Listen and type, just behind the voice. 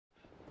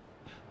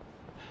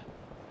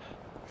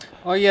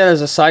Oh yeah,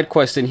 there's a side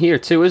quest in here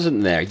too,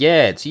 isn't there?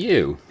 Yeah, it's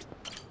you.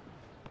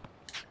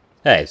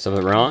 Hey,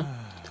 something wrong?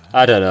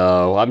 I don't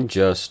know, I'm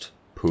just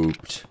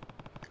pooped.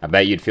 I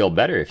bet you'd feel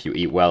better if you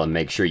eat well and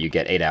make sure you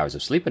get 8 hours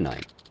of sleep a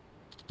night.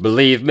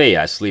 Believe me,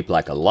 I sleep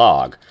like a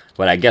log,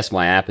 but I guess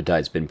my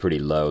appetite's been pretty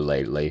low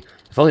lately.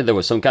 If only there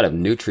was some kind of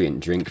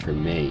nutrient drink for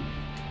me.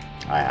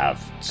 I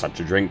have such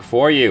a drink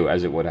for you,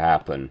 as it would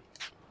happen.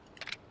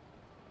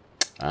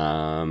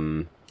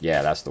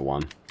 Yeah, that's the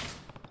one.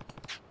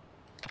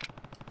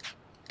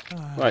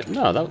 What?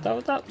 No,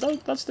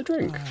 that's the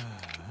drink.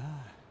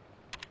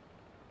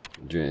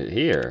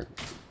 Here,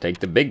 take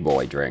the big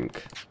boy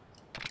drink.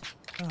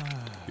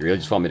 You really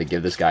just want me to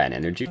give this guy an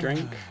energy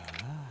drink?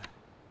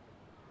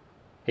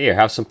 Here,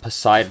 have some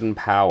Poseidon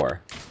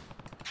power.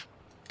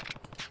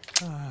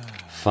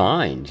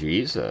 Fine,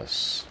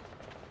 Jesus.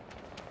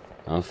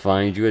 I'll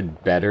find you a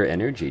better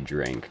energy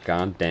drink.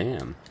 God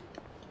damn.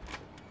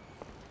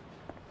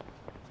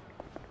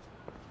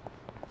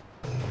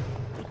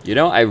 You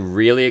know, I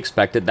really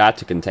expected that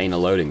to contain a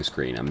loading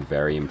screen. I'm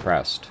very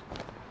impressed.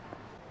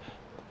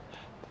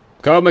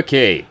 Coma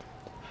key!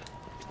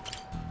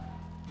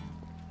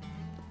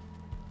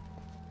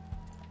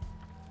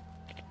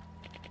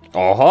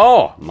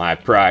 Oh-ho! My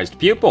prized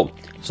pupil!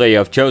 So you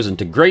have chosen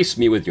to grace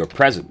me with your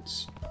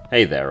presence.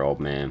 Hey there, old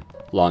man.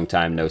 Long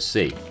time no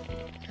see.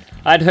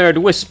 I'd heard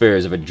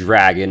whispers of a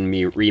dragon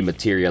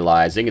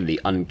rematerializing in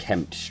the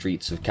unkempt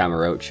streets of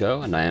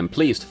Kamurocho, and I am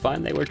pleased to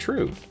find they were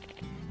true.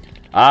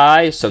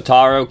 I,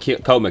 Sotaro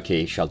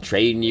Komaki, shall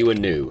train you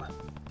anew.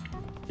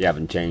 You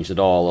haven't changed at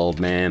all, old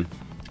man.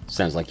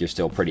 Sounds like you're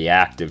still pretty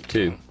active,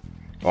 too.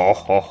 Oh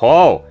ho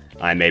ho!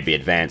 I may be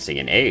advancing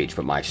in age,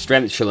 but my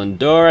strength shall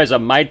endure as a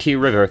mighty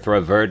river through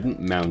a verdant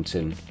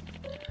mountain.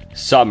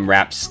 Some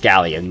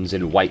rapscallions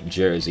in white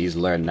jerseys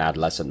learned that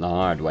lesson the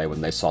hard way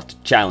when they sought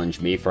to challenge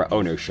me for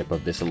ownership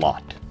of this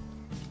lot.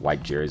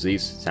 White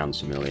jerseys? Sounds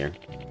familiar.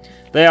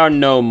 They are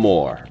no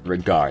more,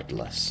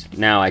 regardless.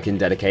 Now I can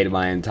dedicate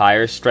my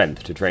entire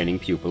strength to training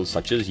pupils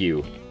such as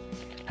you.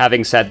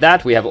 Having said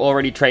that, we have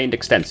already trained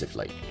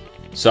extensively.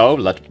 So,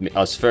 let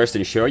us first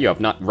ensure you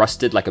have not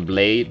rusted like a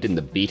blade in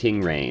the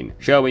beating rain.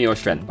 Show me your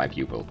strength, my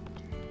pupil.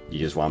 You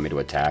just want me to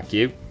attack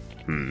you?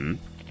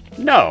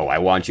 No, I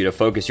want you to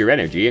focus your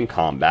energy in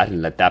combat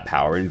and let that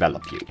power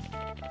envelop you.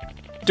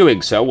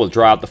 Doing so will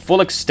draw out the full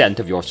extent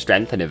of your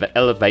strength and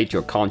elevate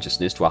your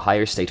consciousness to a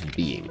higher state of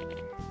being.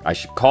 I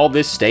should call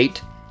this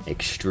state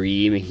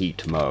Extreme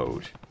Heat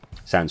Mode.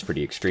 Sounds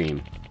pretty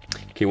extreme.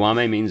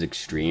 Kiwami means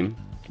extreme,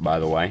 by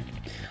the way.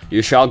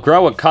 You shall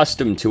grow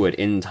accustomed to it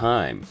in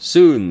time.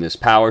 Soon this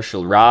power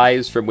shall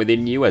rise from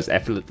within you as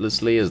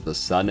effortlessly as the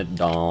sun at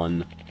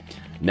dawn.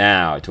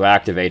 Now, to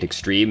activate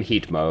Extreme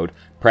Heat Mode,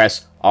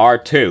 press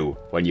R2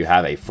 when you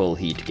have a full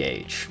heat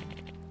gauge.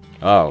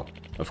 Oh,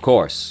 of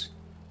course.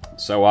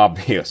 It's so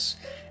obvious.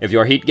 If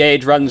your heat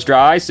gauge runs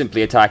dry,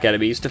 simply attack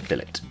enemies to fill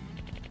it.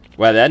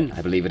 Well then,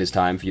 I believe it is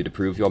time for you to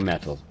prove your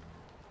mettle.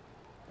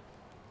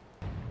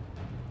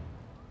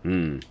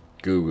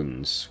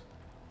 Goons.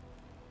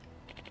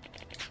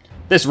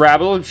 This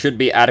rabble should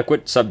be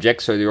adequate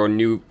subjects for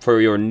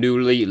your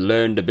newly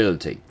learned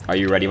ability. Are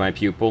you ready, my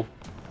pupil?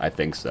 I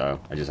think so.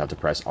 I just have to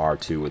press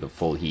R2 with a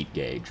full heat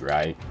gauge,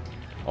 right?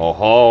 Oh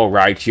ho,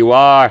 right you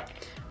are.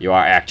 You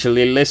are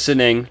actually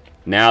listening.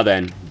 Now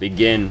then,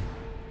 begin.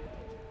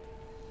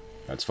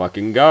 Let's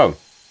fucking go.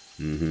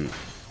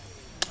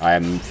 I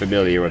am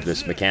familiar with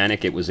this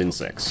mechanic. It was in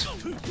 6.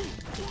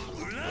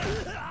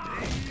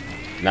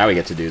 Now we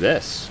get to do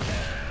this.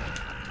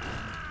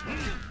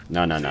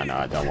 No,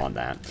 I don't want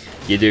that.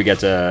 You do get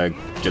to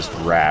just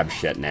grab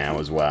shit now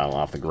as well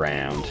off the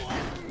ground.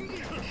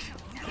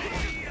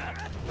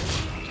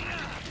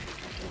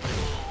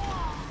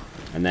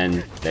 And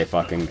then they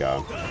fucking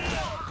go.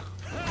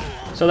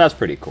 So that's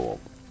pretty cool.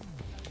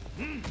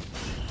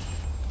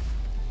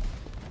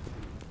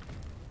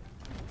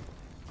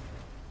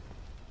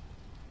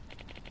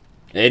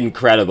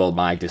 Incredible,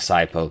 my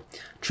disciple.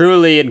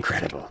 Truly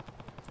incredible.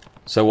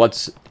 So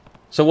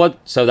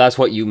that's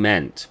what you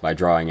meant by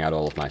drawing out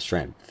all of my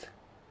strength.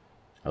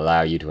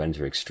 Allow you to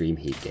enter extreme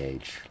heat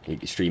gauge.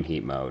 Extreme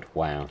heat mode.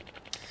 Wow.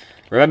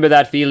 Remember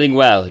that feeling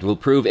well. It will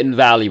prove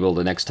invaluable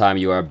the next time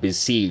you are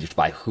besieged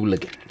by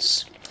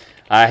hooligans.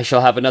 I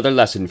shall have another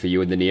lesson for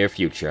you in the near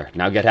future.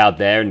 Now get out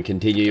there and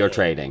continue your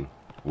training.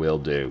 Will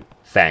do.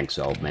 Thanks,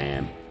 old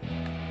man.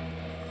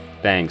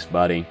 Thanks,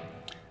 buddy.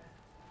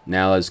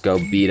 Now let's go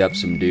beat up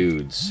some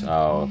dudes.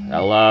 Oh,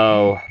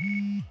 hello.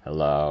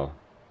 Hello.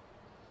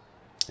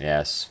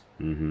 Yes.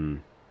 I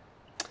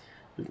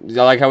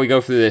like how we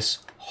go through this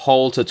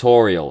whole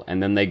tutorial,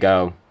 and then they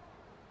go,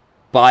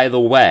 by the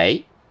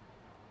way,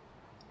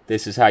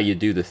 this is how you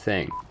do the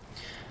thing.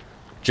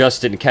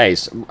 Just in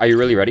case. Are you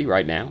really ready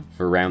right now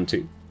for round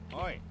 2?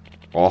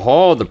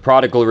 Oh-ho, the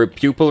prodigal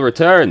pupil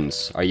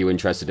returns. Are you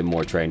interested in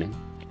more training?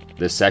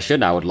 This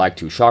session, I would like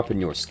to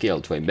sharpen your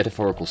skill to a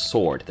metaphorical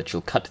sword that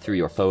shall cut through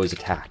your foe's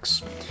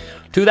attacks.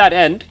 To that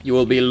end, you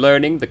will be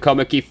learning the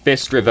Komaki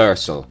Fist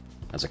Reversal.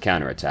 As a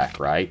counterattack,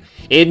 right?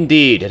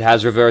 Indeed, it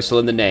has reversal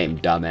in the name,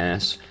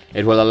 dumbass.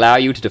 It will allow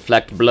you to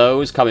deflect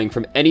blows coming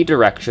from any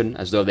direction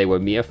as though they were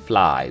mere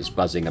flies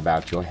buzzing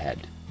about your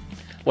head.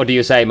 What do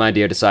you say, my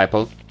dear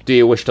disciple? Do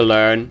you wish to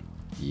learn?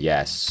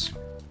 Yes.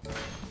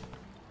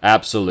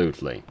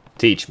 Absolutely.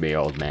 Teach me,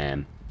 old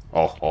man.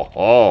 Oh, ho,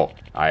 ho.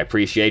 I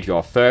appreciate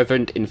your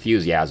fervent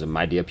enthusiasm,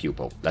 my dear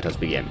pupil. Let us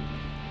begin.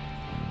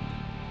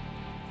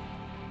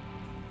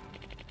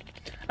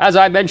 As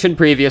I mentioned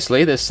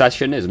previously, this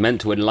session is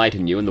meant to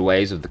enlighten you in the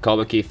ways of the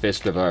Kiwami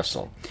fist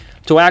reversal.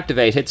 To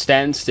activate it,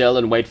 stand still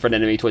and wait for an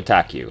enemy to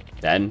attack you.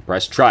 Then,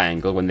 press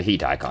triangle when the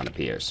heat icon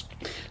appears.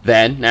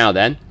 Now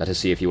then, let us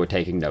see if you are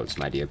taking notes,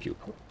 my dear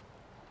pupil.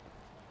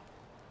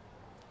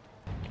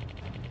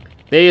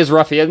 These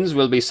ruffians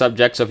will be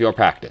subjects of your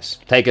practice.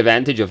 Take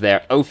advantage of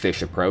their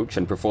oafish approach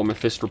and perform a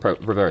fist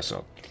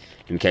reversal.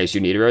 In case you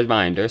need a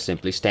reminder,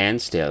 simply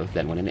stand still,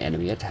 then when an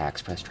enemy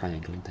attacks, press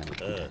triangle and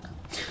down.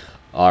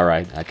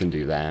 Alright, I can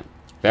do that.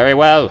 Very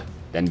well,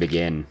 then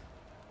begin.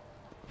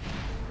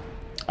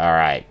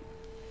 Alright.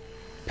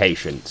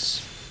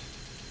 Patience.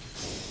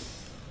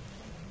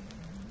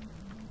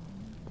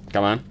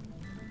 Come on.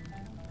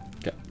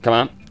 Come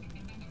on.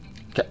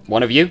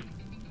 One of you?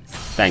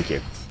 Thank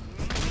you.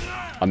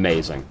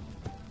 Amazing.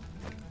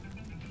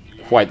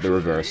 Quite the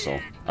reversal.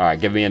 Alright,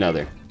 give me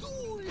another.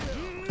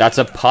 That's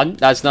a punch?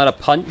 That's not a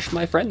punch,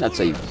 my friend. That's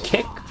a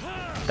kick.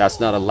 That's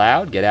not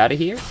allowed. Get out of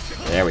here.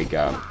 There we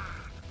go.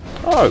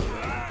 Oh,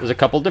 there's a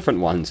couple different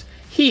ones.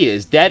 He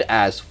is dead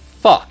as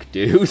fuck,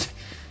 dude.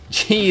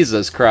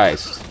 Jesus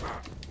Christ.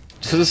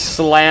 Just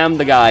slam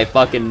the guy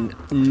fucking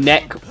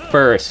neck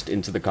first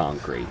into the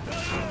concrete.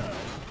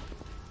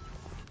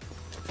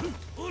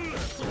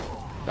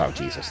 Oh,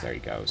 Jesus, there he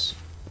goes.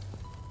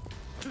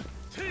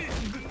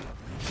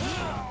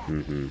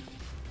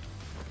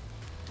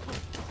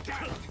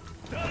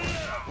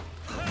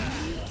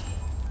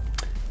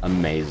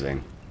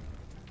 Amazing.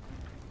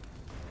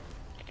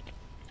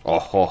 Oh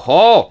ho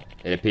ho!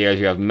 It appears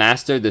you have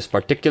mastered this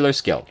particular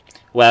skill.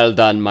 Well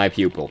done, my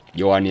pupil.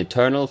 You are an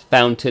eternal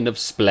fountain of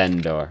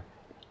splendor.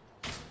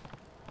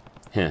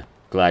 Heh,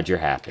 glad you're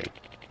happy.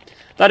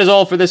 That is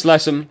all for this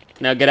lesson.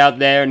 Now get out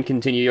there and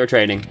continue your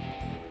training.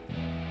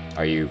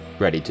 Are you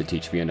ready to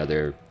teach me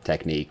another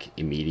technique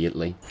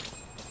immediately?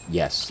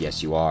 Yes,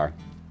 yes you are.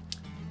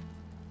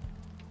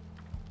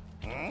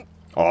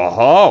 Oh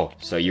ho!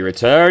 So you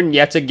return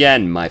yet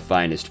again, my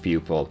finest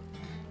pupil.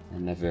 I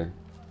never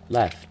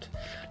left.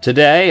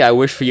 Today, I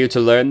wish for you to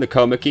learn the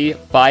Kiwami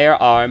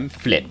firearm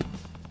flip.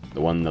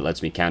 The one that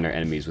lets me counter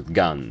enemies with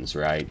guns,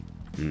 right?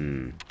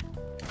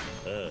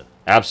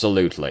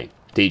 Absolutely.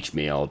 Teach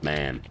me, old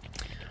man.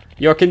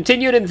 Your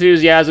continued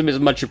enthusiasm is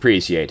much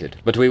appreciated,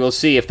 but we will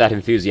see if that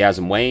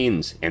enthusiasm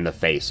wanes in the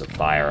face of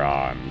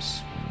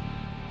firearms.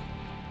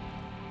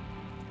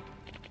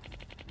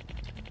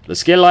 The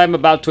skill I am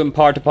about to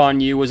impart upon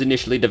you was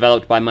initially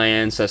developed by my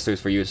ancestors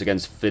for use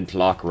against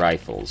flintlock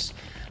rifles.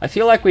 I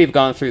feel like we've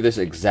gone through this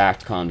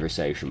exact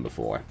conversation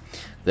before.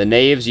 The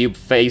knaves you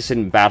face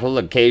in battle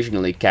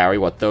occasionally carry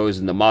what those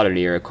in the modern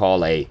era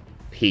call a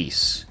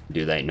piece,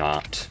 do they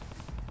not?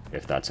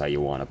 If that's how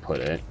you want to put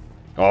it.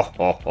 Oh,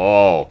 ho,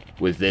 ho.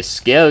 With this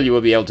skill, you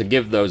will be able to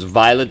give those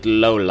violent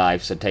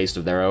lowlifes a taste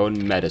of their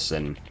own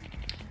medicine.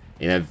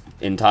 In an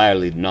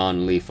entirely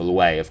non-lethal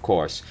way, of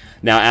course.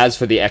 Now, as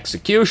for the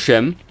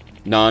execution,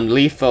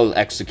 non-lethal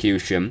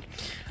execution,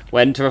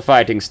 when to a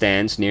fighting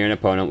stance near an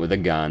opponent with a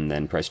gun,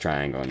 then press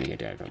triangle on the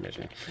attack.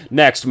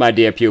 Next, my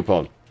dear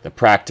pupil, the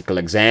practical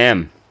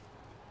exam.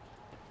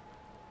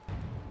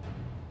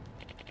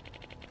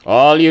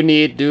 All you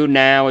need do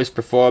now is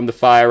perform the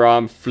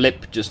firearm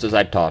flip just as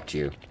I taught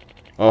you.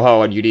 Oh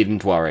ho, and you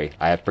needn't worry.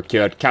 I have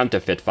procured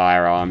counterfeit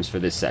firearms for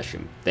this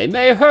session. They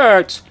may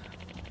hurt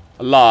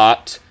a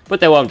lot, but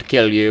they won't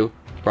kill you,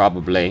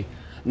 probably.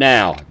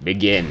 Now,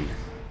 begin.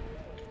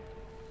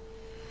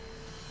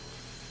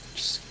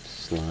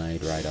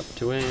 Slide right up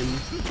to him.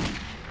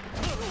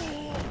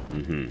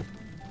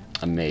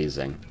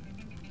 Amazing.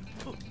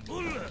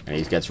 And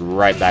he gets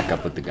right back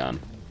up with the gun.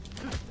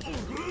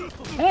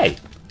 Hey!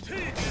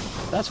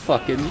 That's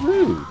fucking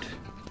rude.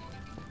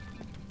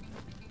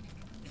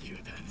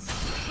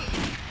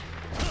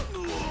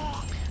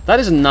 That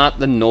is not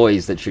the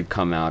noise that should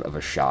come out of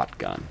a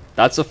shotgun.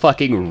 That's a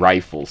fucking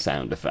rifle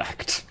sound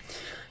effect.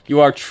 You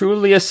are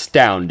truly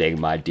astounding,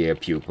 my dear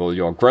pupil.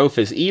 Your growth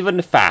is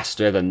even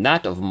faster than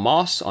that of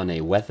moss on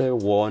a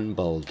weather-worn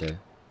boulder.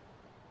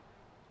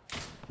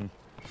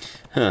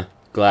 Huh.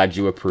 Glad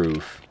you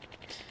approve.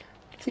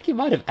 I think you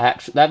might have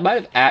that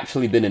might have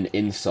actually been an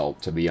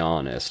insult, to be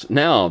honest.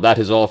 Now, that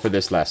is all for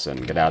this lesson.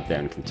 Get out there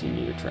and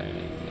continue your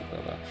training.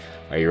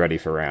 Are you ready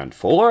for round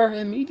 4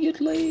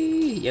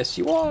 immediately? Yes,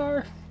 you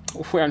are.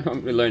 We're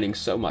learning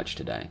so much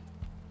today.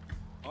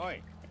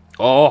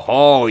 Oh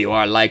ho, you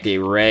are like a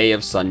ray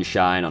of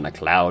sunshine on a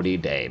cloudy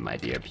day, my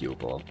dear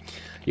pupil.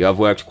 You have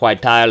worked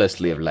quite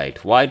tirelessly of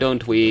late. Why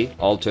don't we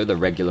alter the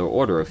regular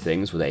order of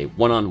things with a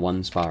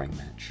one-on-one sparring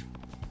match?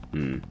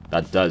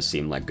 That does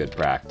seem like good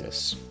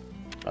practice.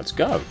 Let's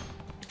go.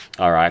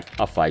 Alright,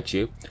 I'll fight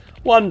you.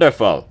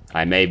 Wonderful!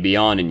 I may be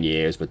on in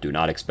years, but do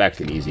not expect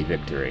an easy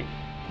victory.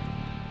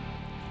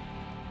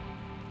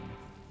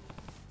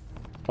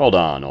 Hold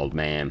on, old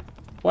man.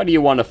 Why do you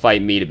want to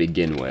fight me to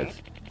begin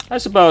with? I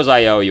suppose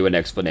I owe you an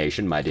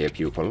explanation, my dear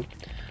pupil.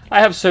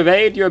 I have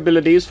surveyed your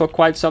abilities for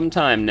quite some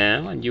time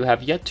now, and you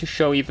have yet to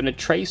show even a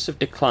trace of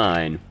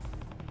decline.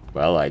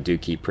 Well, I do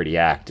keep pretty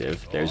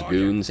active. There's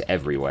goons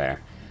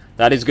everywhere.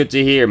 That is good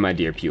to hear, my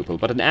dear pupil,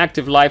 but an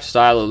active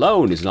lifestyle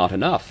alone is not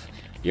enough.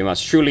 You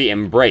must truly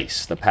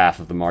embrace the path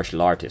of the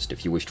martial artist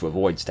if you wish to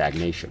avoid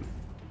stagnation.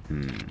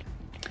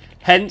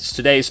 Hence,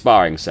 today's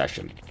sparring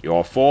session.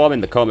 Your form in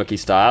the Komaki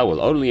style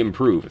will only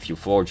improve if you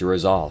forge your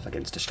resolve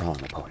against a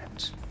strong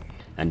opponent.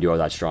 And you're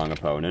that strong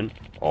opponent?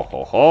 Oh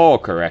ho ho,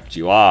 correct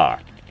you are.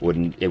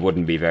 It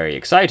wouldn't be very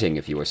exciting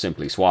if you were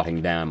simply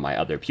swatting down my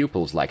other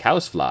pupils like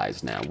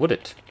houseflies now, would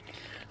it?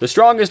 The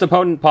strongest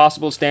opponent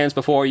possible stands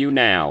before you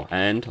now,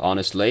 and,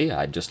 honestly,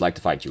 I'd just like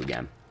to fight you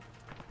again.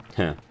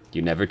 Huh,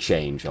 you never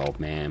change, old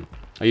man.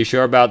 Are you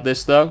sure about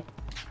this, though?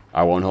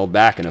 I won't hold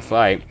back in a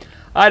fight.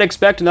 I'd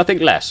expect nothing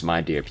less,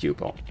 my dear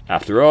pupil.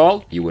 After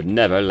all, you would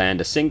never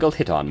land a single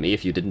hit on me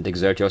if you didn't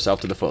exert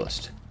yourself to the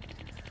fullest.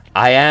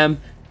 I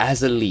am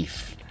as a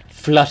leaf,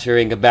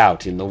 fluttering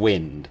about in the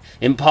wind,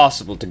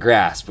 impossible to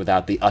grasp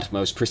without the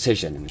utmost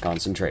precision and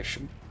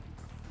concentration.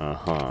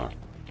 Uh-huh.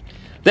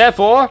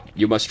 Therefore,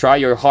 you must try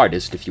your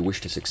hardest if you wish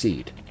to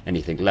succeed.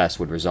 Anything less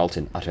would result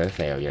in utter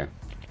failure.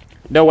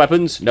 No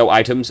weapons, no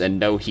items, and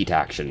no heat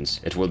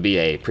actions. It will be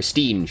a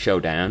pristine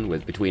showdown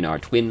between our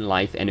twin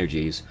life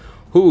energies.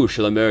 Who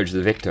shall emerge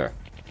the victor?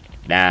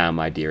 Now,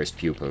 my dearest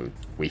pupil,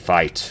 we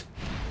fight.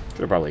 Should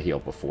have probably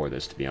healed before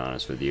this, to be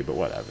honest with you, but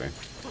whatever.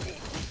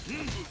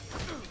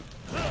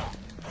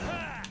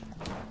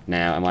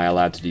 Now, am I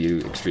allowed to do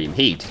extreme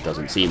heat?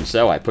 Doesn't seem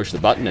so. I push the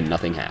button and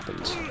nothing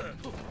happens.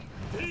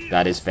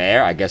 That is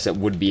fair. I guess it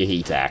would be a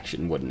heat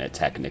action, wouldn't it,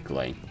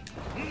 technically?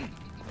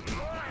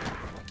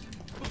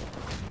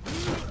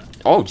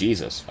 Oh,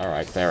 Jesus.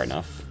 Alright, fair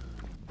enough.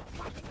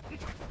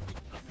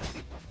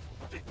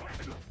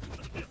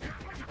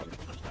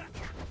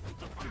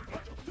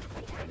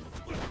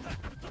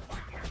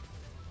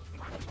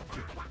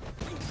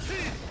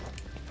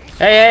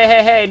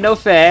 Hey, no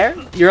fair.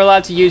 You're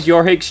allowed to use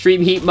your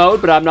extreme heat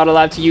mode, but I'm not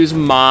allowed to use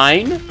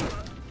mine?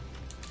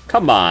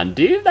 Come on,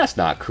 dude. That's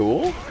not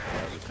cool.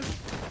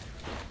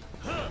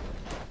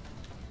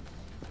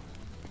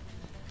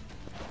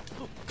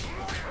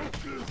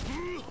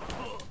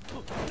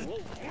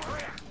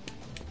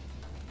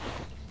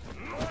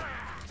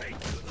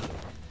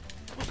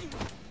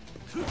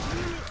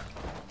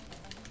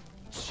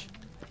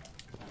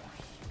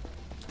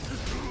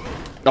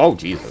 Oh,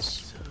 Jesus.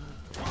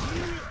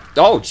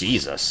 Oh,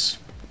 Jesus.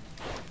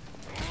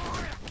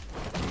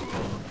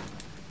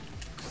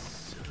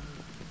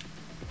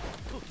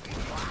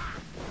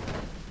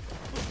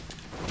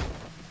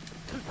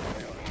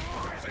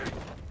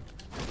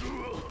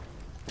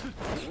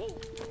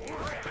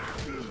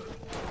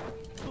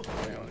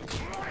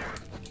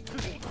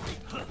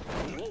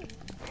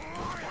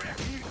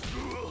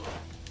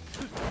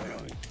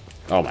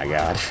 Oh my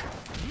God.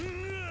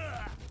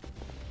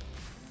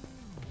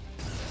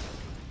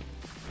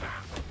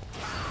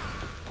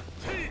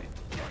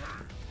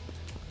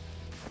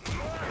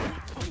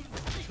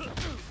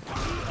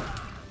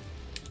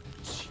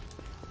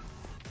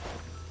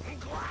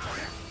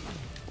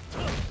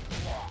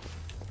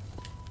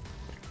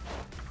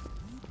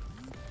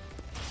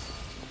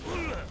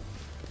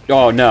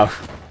 Oh no.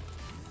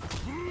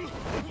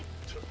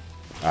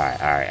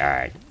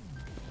 Alright.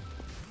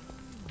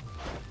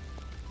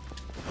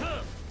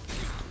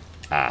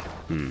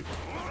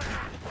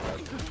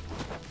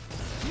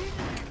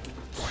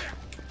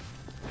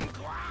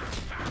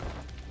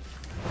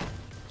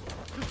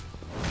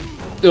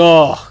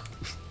 Ugh.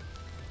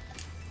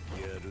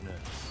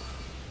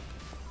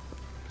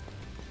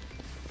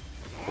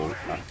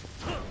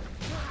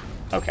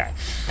 Okay.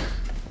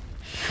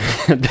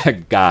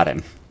 That got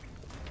him.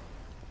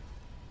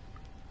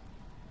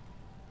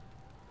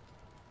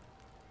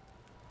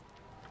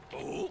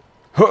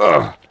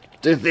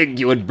 To think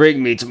you would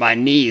bring me to my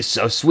knees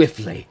so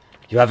swiftly.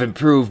 You have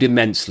improved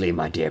immensely,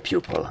 my dear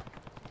pupil.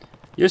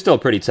 You're still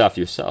pretty tough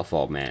yourself,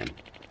 old man.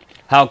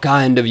 How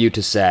kind of you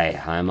to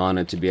say. I am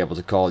honored to be able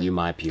to call you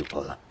my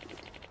pupil.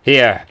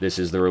 Here, this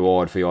is the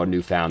reward for your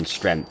newfound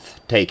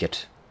strength. Take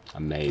it.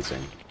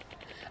 Amazing.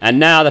 And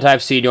now that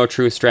I've seen your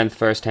true strength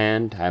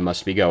firsthand, I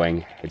must be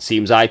going. It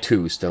seems I,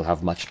 too, still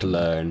have much to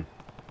learn.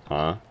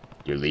 Huh?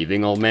 You're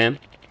leaving, old man?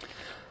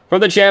 From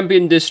the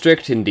Champion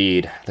District,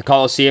 indeed. The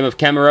Colosseum of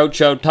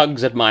Kamurocho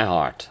tugs at my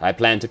heart. I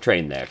plan to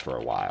train there for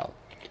a while.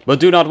 But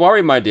do not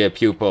worry, my dear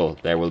pupil.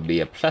 There will be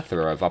a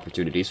plethora of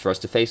opportunities for us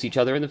to face each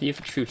other in the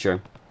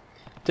future.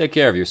 Take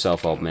care of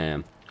yourself, old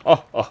man.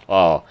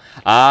 Oh.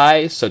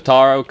 I,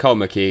 Sotaro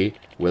Komaki,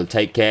 will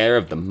take care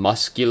of the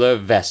muscular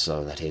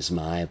vessel that is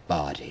my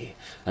body,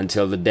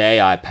 until the day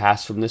I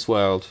pass from this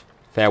world.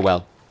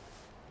 Farewell.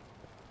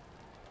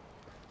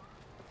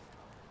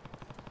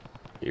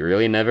 He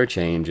really never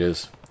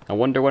changes. I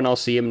wonder when I'll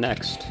see him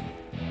next.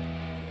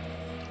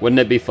 Wouldn't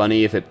it be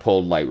funny if it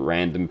pulled, like,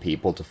 random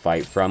people to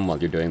fight from while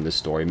you're doing this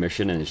story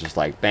mission, and it's just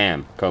like,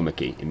 bam,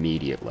 Komaki,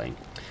 immediately.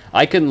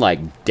 I can,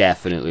 like,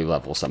 definitely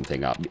level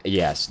something up.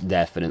 Yes,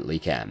 definitely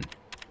can.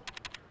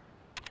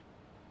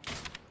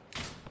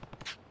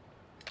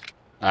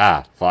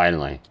 Ah,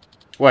 finally.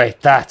 Wait,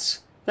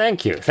 that's...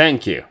 Thank you,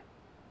 thank you.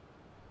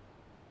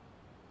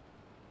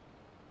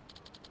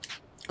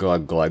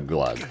 Glug, glug,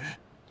 glug.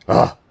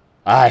 Ugh,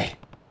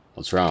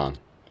 what's wrong?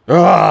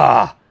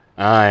 Ugh,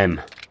 I'm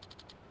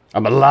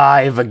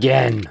alive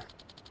again.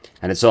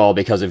 And it's all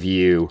because of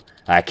you.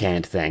 I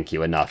can't thank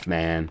you enough,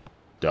 man.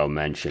 Don't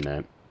mention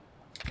it.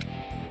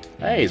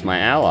 Hey, he's my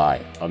ally.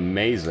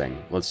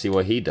 Amazing. Let's see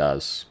what he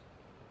does.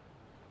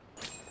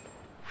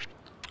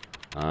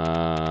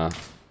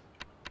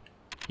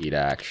 Heat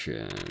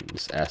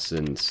actions.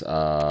 Essence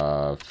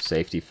of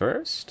safety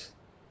first?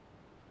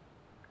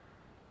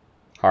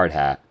 Hard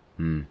hat.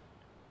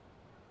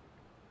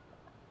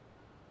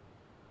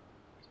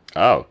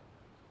 Oh.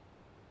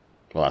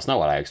 Well, that's not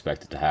what I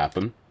expected to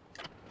happen.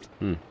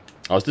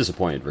 I was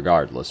disappointed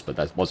regardless, but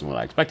that wasn't what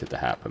I expected to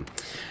happen.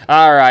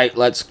 Alright,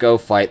 let's go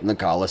fight in the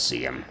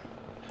Colosseum.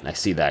 I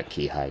see that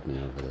key hiding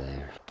over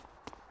there.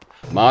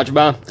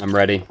 Majima, I'm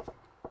ready.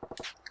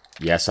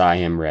 Yes, I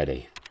am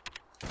ready.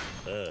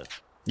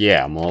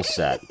 Yeah, I'm all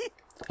set.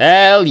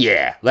 Hell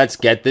yeah! Let's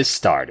get this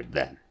started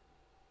then.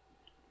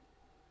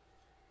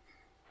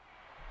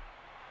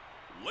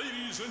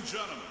 Ladies and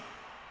gentlemen,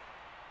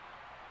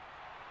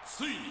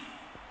 ついに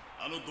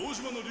あの堂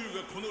島の竜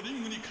がこのリ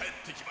ングに帰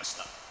ってきまし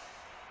た。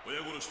親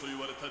殺しと言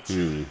われた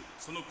10年、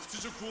その屈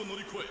辱を乗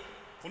り越え、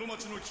この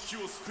町の危機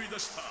を救い出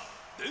した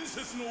伝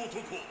説の男、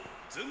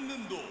前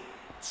年度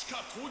地下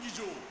闘技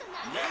場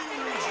メイ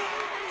ン王者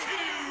桐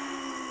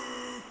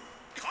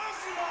生一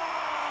馬。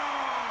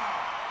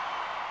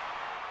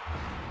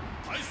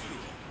対する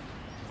は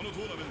このト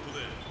ーナメント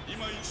で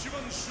今一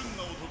番旬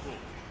な男、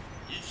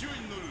勢い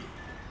に乗る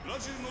ブラ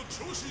ジルの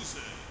超新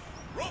星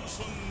ロブ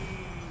ソン。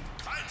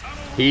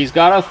He's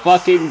got a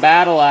fucking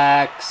battle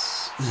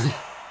axe.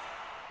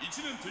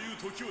 1年という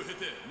時を経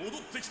て戻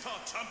ってきた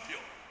チャンピオ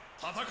ン。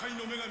戦い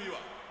の女神は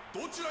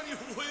どちらに微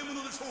笑む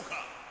のでしょう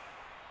か。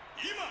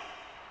今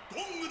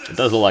ゴングです。 It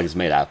does look like it's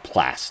made out of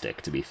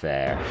plastic, to be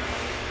fair.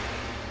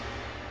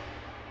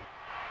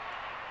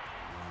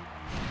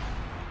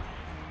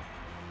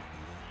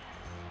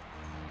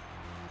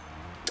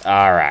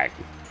 Alright.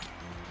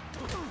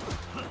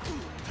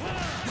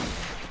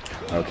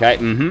 Okay,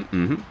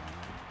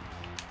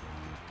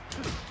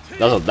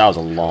 That was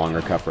a long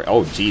recovery.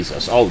 Oh,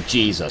 Jesus. Oh,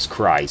 Jesus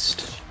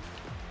Christ.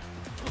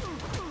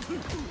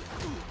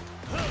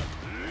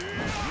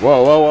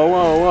 Whoa, whoa, whoa,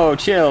 whoa, whoa.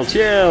 Chill,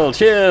 chill,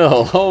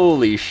 chill.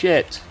 Holy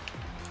shit.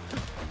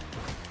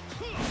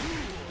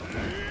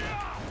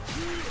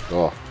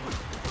 Oh.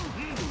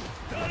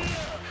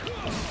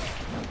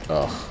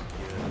 Ugh.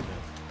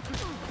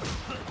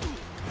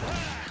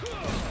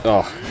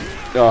 Oh.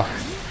 Oh.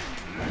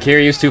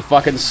 Kiryu's too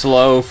fucking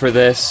slow for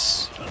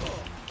this.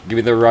 Give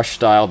me the rush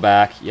style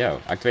back.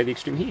 Yo, activate the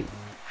extreme heat.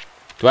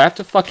 Do I have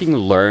to fucking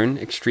learn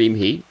extreme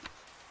heat?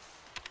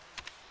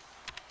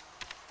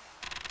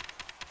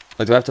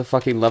 Like, do I have to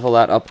fucking level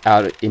that up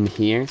out in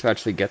here to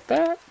actually get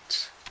that?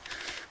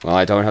 Well,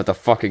 I don't have the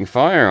fucking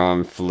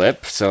firearm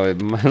flip, so it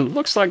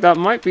looks like that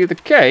might be the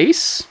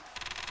case.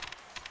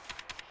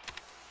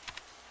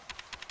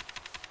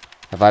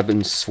 Have I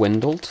been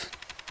swindled?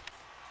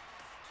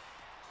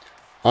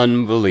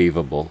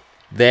 Unbelievable.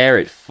 There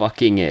it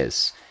fucking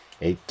is.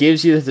 It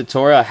gives you the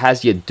tutorial,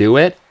 has you do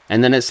it,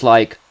 and then it's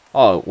like,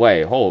 oh,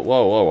 wait,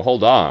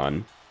 hold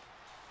on.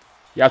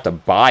 You have to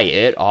buy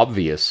it,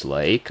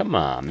 obviously. Come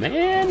on,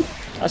 man.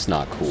 That's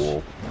not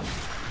cool.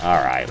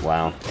 Alright,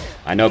 well,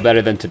 I know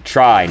better than to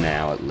try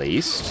now, at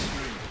least.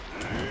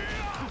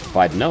 If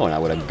I'd known, I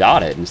would have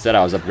got it. Instead,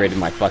 I was upgrading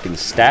my fucking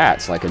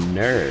stats like a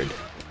nerd.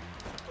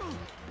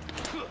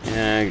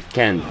 Yeah,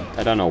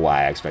 I don't know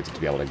why I expected to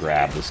be able to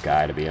grab this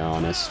guy, to be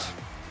honest.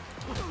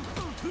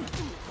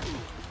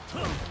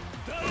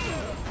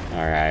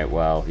 Alright,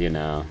 well, you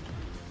know,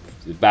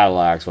 the battle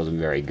axe wasn't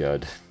very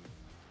good.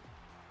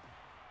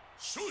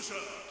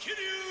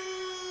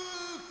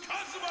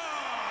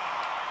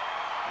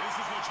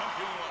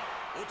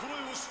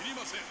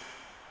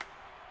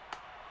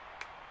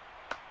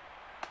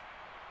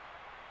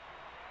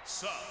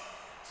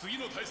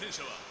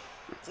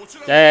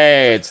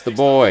 Hey, it's the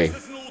boy.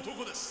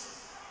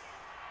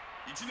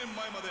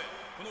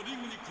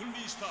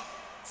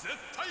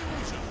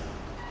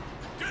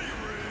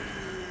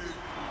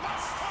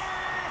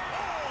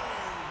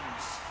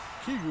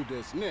 Kigu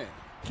ですね、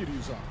桐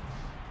生さん。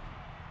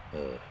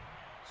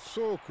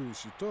そうくん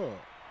しと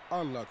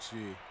安楽氏、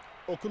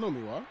お好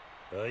みは？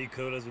相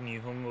変わらず日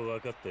本語分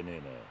かってねえ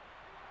な。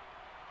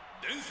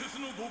伝説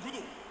の極道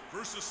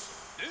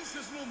vs 伝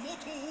説の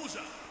元王者、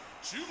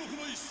注目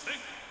の一戦、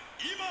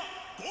今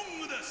ゴ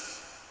ングで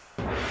す。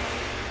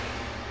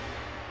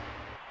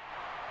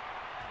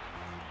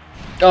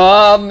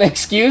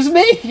Excuse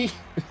me?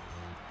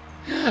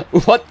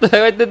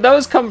 Where did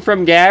those come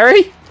from,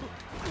 Gary?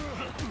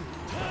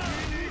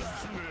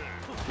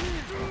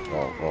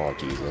 Oh,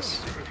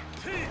 Jesus.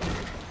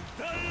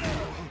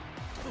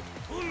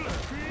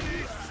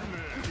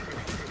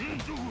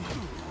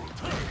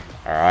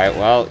 Alright,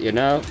 well, you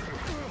know,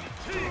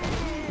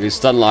 we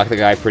stun lock the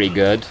guy pretty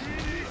good.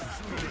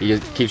 He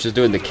just keeps just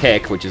doing the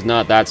kick, which is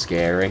not that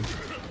scary.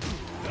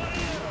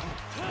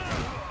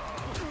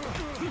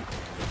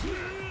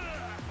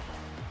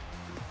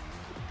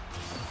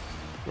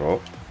 Oh.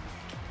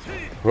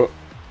 Oh.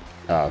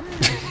 Oh.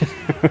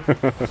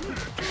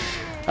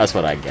 That's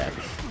what I get.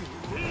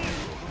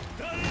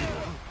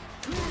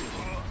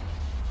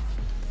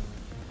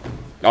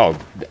 Oh,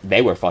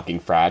 they were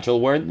fucking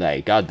fragile, weren't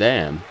they? God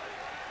damn.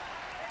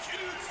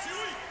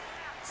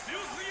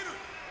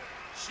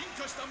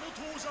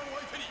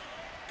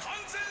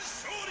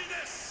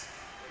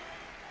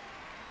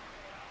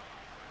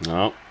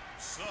 No.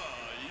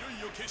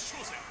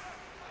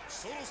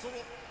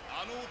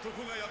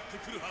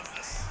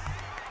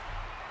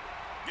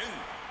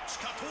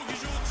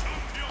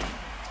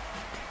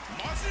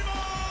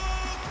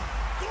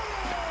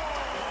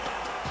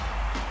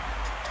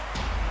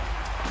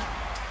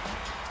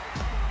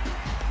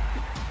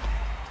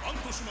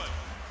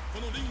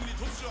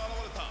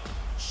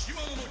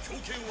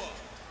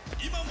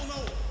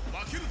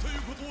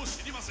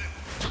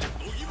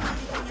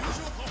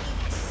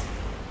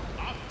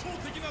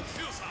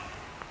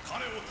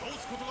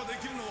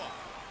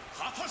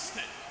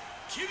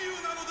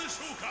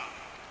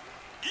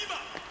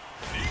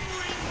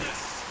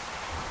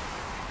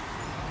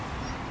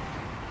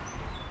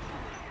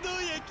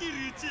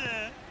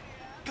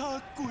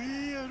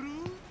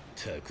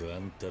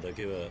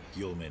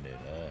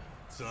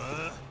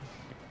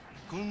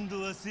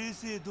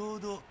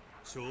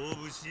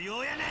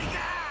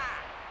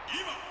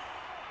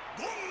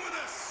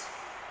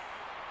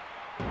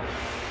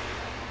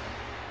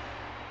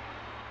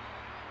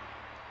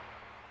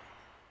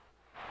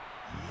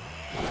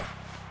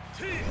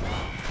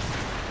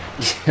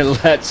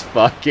 Let's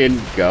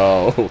fucking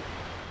go.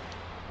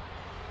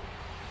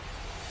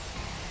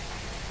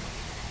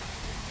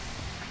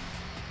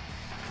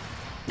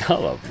 I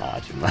love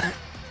Majima.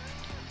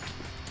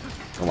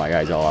 Oh my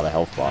god, he's all out of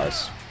health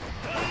bars.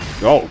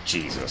 Oh,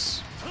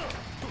 Jesus.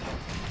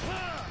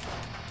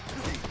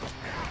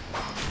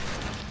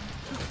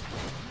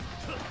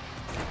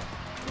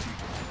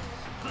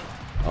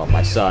 Oh,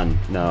 my son.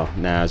 No,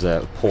 now's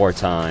a poor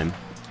time.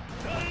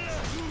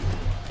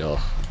 Ugh.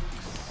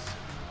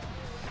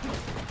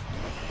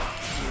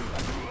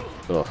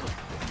 Ugh.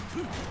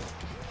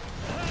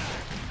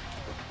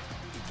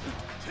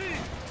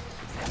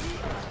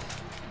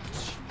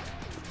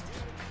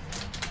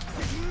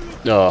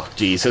 Oh,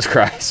 Jesus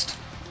Christ.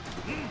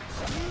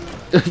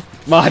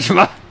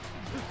 Majima!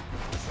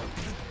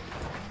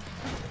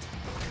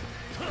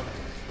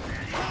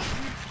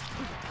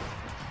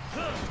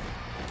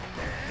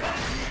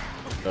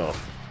 Oh.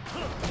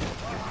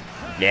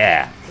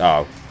 Yeah.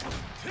 Oh.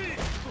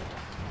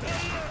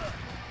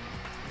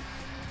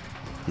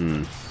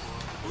 Hmm.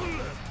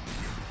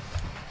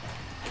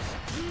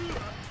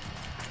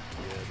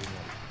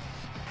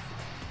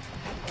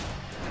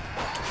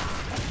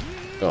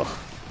 Ugh.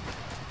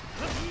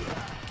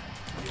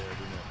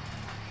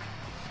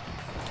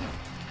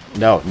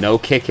 No, no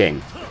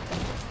kicking.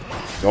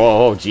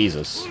 Oh,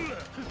 Jesus.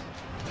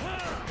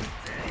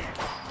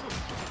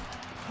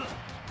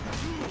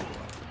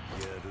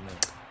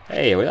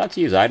 Hey, are we allowed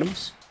to use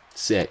items?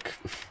 Sick.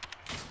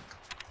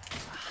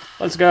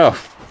 Let's go.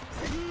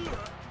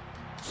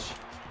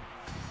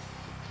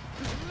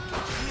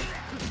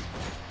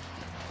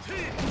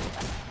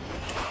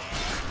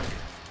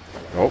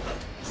 Oh.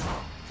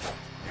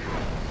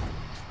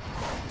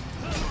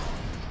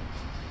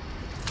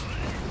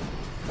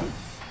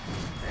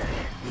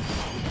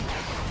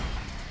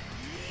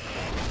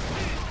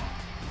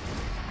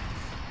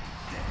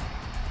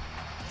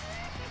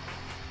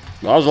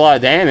 That was a lot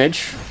of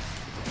damage.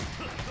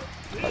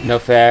 No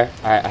fair.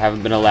 I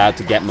haven't been allowed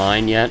to get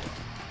mine yet.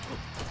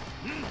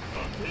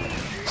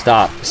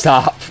 Stop.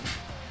 Stop.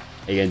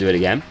 Are you gonna do it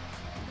again?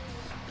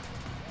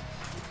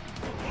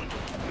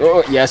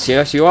 Oh, yes,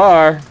 yes, you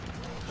are.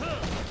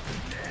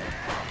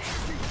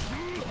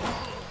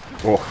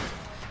 Oh.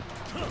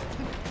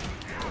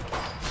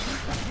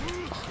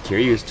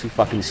 Kiryu is too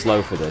fucking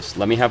slow for this.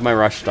 Let me have my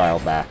rush style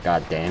back.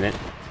 God damn it.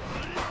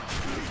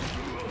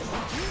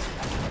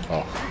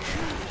 Oh.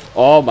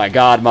 Oh my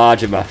god,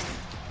 Majima.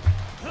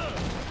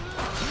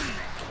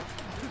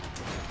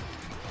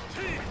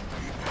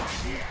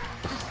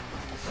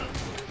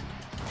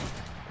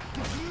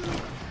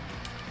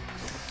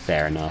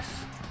 Fair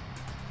enough.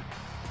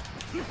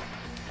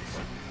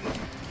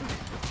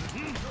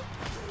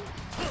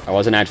 I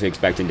wasn't actually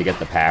expecting to get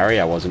the parry.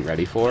 I wasn't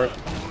ready for it.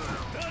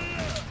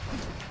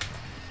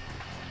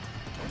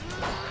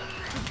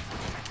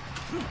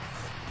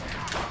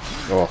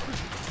 Oh.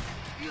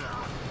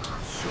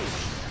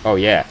 Oh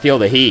yeah, feel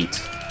the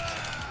heat.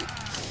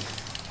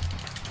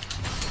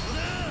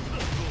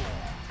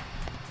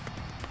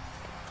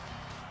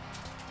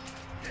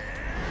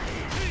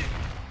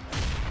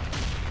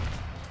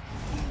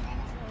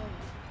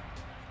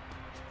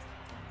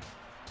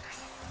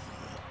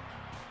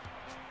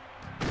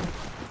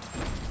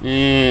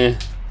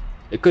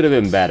 It could have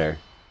been better.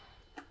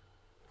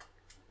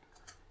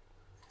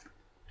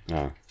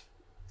 Oh.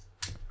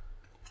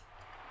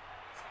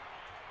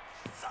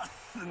 さ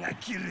すが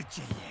キル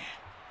チェンや。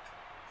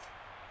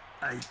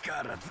相変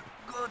わらず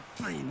ごっ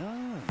ついな。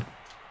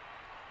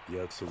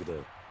約束だ。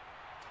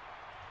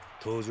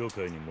登場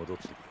会に戻っ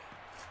てくれ。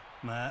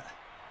まあ、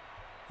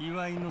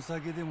祝いの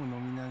酒でも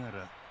飲みなが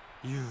ら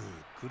ゆっ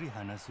くり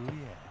話そうや。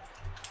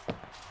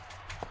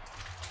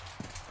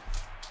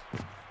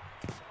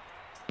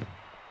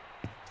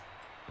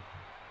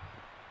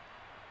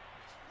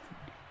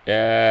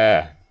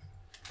Yeah.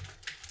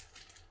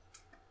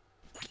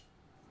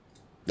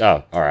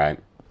 Oh, alright.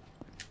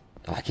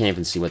 Oh, I can't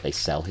even see what they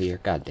sell here.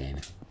 God damn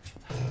it.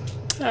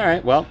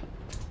 Alright, well.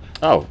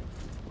 Oh.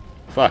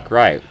 Fuck,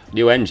 right.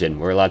 New engine.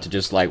 We're allowed to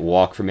just, like,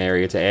 walk from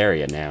area to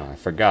area now. I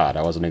forgot.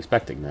 I wasn't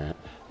expecting that.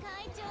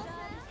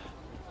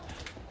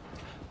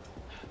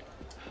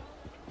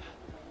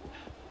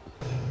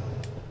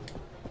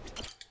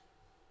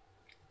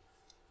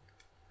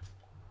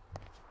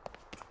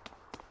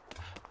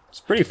 It's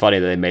pretty funny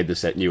that they made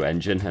this at new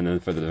engine, and then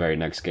for the very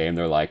next game,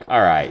 they're like,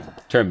 alright,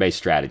 turn-based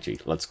strategy.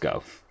 Let's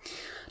go.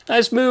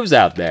 Nice moves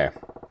out there.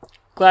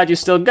 Glad you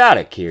still got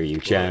it,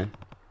 Kiryu-chan.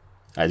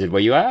 I did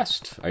what you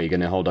asked. Are you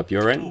gonna hold up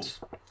your end?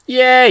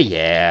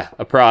 Yeah.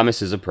 A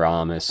promise is a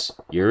promise.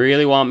 You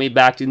really want me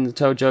back in the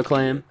Tojo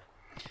clan?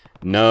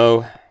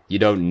 No, you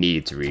don't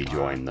need to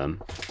rejoin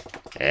them.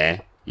 Eh?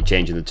 You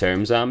changing the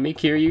terms on me,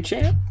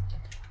 Kiryu-chan?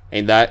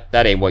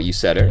 That ain't what you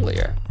said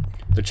earlier.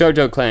 The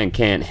Chojo clan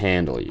can't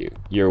handle you.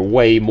 You're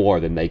way more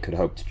than they could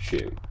hope to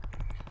chew.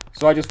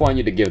 So I just want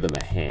you to give them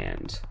a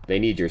hand. They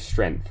need your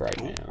strength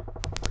right now.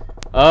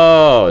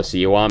 Oh, so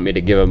you want me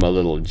to give them a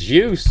little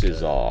juice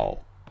is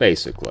all.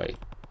 Basically.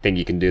 Think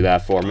you can do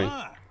that for me?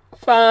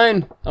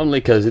 Fine. Only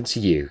 'cause it's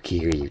you,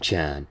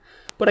 Kiryu-chan.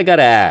 But I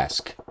gotta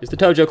ask, is the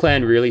Tojo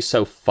clan really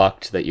so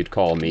fucked that you'd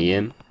call me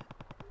in?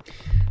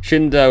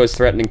 Shindo is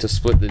threatening to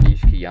split the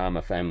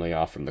Nishikiyama family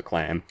off from the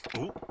clan.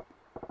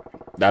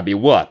 That'd be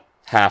what?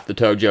 Half the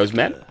Tojo's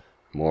men?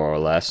 More or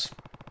less.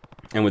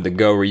 And with the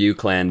Go-Ryu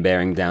clan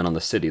bearing down on the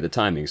city, the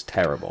timing's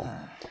terrible.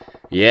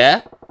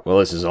 Yeah? Well,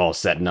 this is all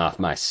setting off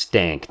my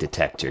stank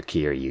detector,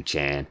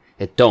 Kiryu-chan.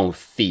 It don't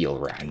feel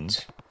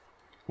right.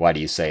 Why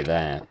do you say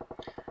that?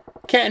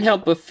 Can't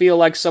help but feel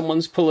like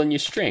someone's pulling your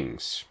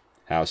strings.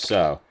 How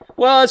so?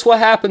 Well, it's what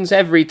happens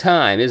every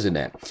time, isn't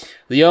it?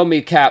 The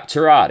Omi Cap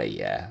Terada,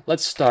 yeah.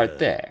 Let's start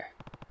there.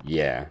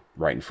 Yeah,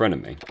 right in front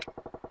of me.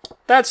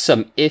 That's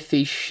some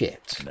iffy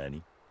shit.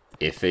 Nani?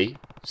 Iffy?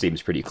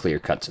 Seems pretty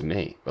clear-cut to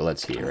me, but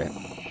let's hear it.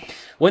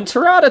 When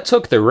Terada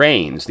took the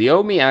reins, the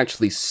Omi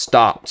actually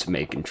stopped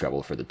making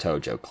trouble for the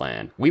Tojo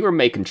clan. We were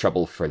making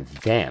trouble for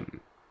them.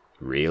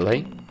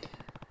 Really?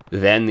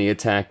 Then the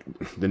attack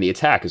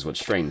is what's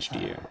strange to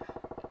you.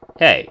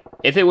 Hey,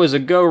 if it was a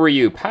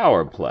Go-Ryu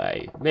power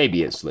play,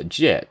 maybe it's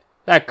legit.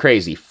 That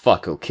crazy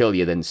fuck'll kill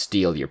you then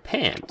steal your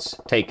pants.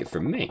 Take it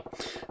from me.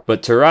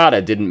 But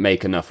Terada didn't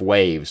make enough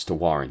waves to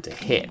warrant a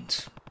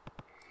hit.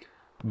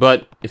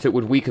 But if it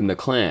would weaken the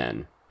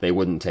clan, they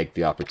wouldn't take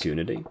the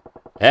opportunity.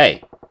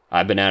 Hey,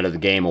 I've been out of the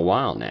game a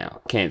while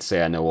now. Can't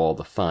say I know all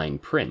the fine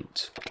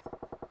print.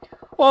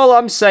 All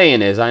I'm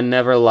saying is I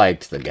never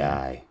liked the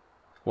guy.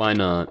 Why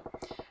not?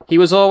 He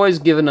was always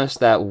giving us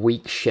that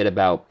weak shit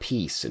about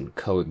peace and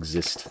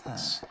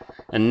coexistence.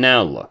 And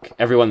now look,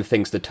 everyone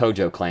thinks the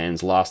Tojo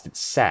clan's lost its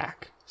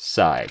sack.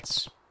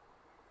 Besides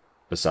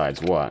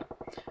what?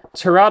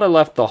 Terada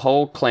left the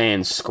whole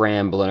clan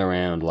scrambling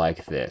around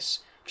like this.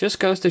 Just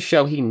goes to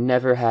show he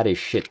never had his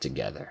shit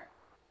together.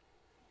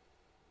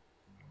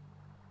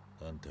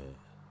 あんた、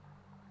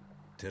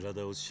寺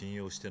田を信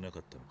用してなか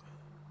ったのか。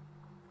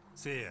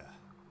せや、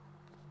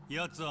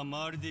奴は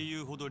周りで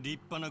言うほど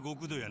立派な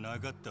極道やな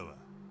かったわ。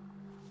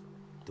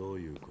どう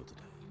いうこと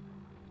だ。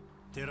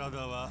寺田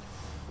は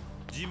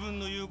自分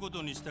の言うこ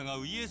とに従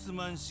うイエス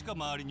マンしか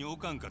周りに置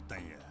かんかったん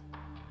や。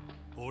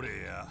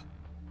俺や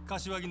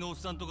柏木のおっ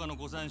さんとかの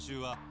古参衆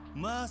は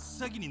真っ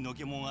先にの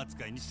けもん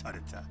扱いにされ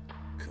た。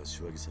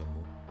柏木さん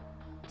も。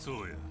そ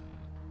うや。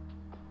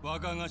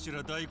若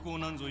頭代行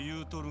なんぞ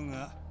言うとる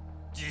が、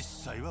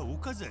実際はお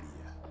飾りや。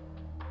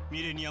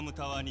ミレニアム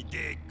タワーに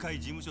でっかい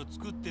事務所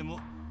作っても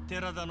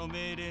寺田の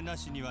命令な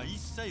しには一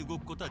切動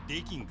くことはで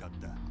きんかっ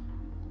た。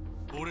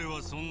俺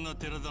はそんな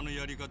寺田の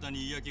やり方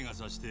に嫌気が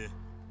さして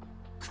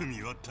組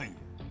み割ったんや。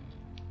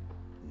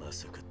ま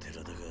さか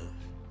寺田が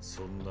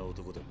そんな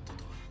男だった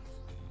とは。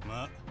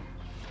まあ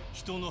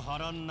人の波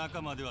乱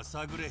仲間では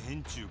探れへ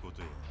んちゅうこ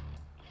とや。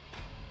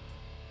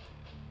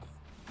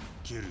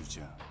ケル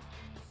ちゃん、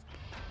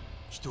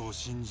人を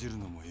信じる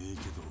のもええ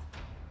けど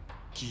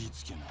気ぃ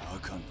つけなあ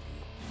かんね。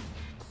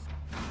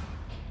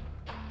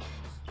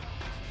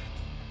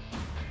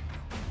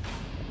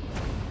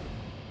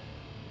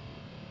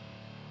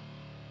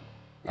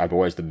But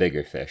where's the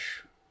bigger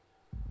fish?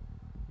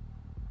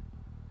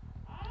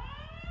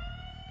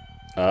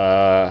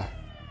 ま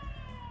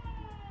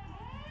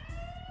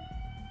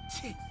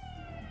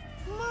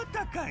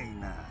たかい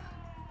な。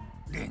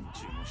連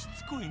中もし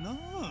つこいな。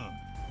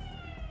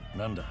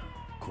なんだ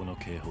この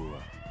警報は。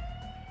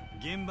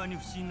現場に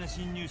不審な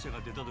侵入者が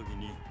出た時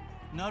に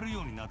鳴る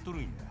ようになっとる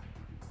んや。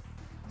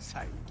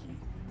最近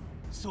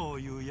そう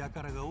いう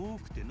輩が多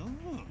くての。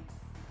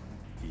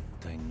一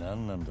体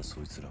何なんだ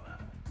そいつらは。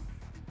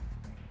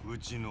う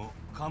ちの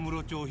カム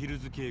ロ町ヒル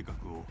ズ計画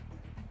を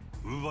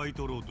奪い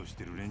取ろうとし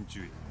てる連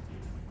中や。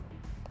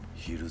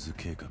ヒルズ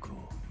計画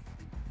を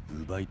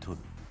奪い取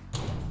る。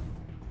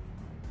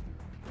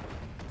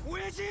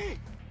親父、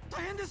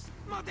大変です。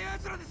待て、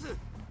奴らです。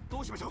ど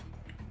うしましょ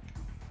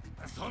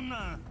う。そん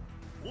なん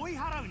追い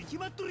払うに決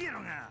まっとるや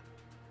ろが。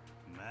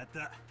ま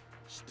た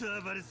人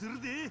暴れす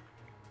るで。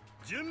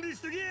準備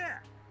しとけ。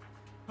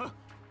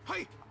は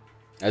い。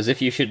As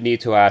if you should need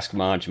to ask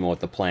Majima what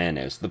the plan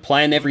is. The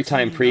plan every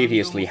time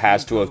previously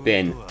has to have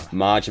been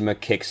Majima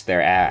kicks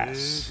their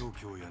ass.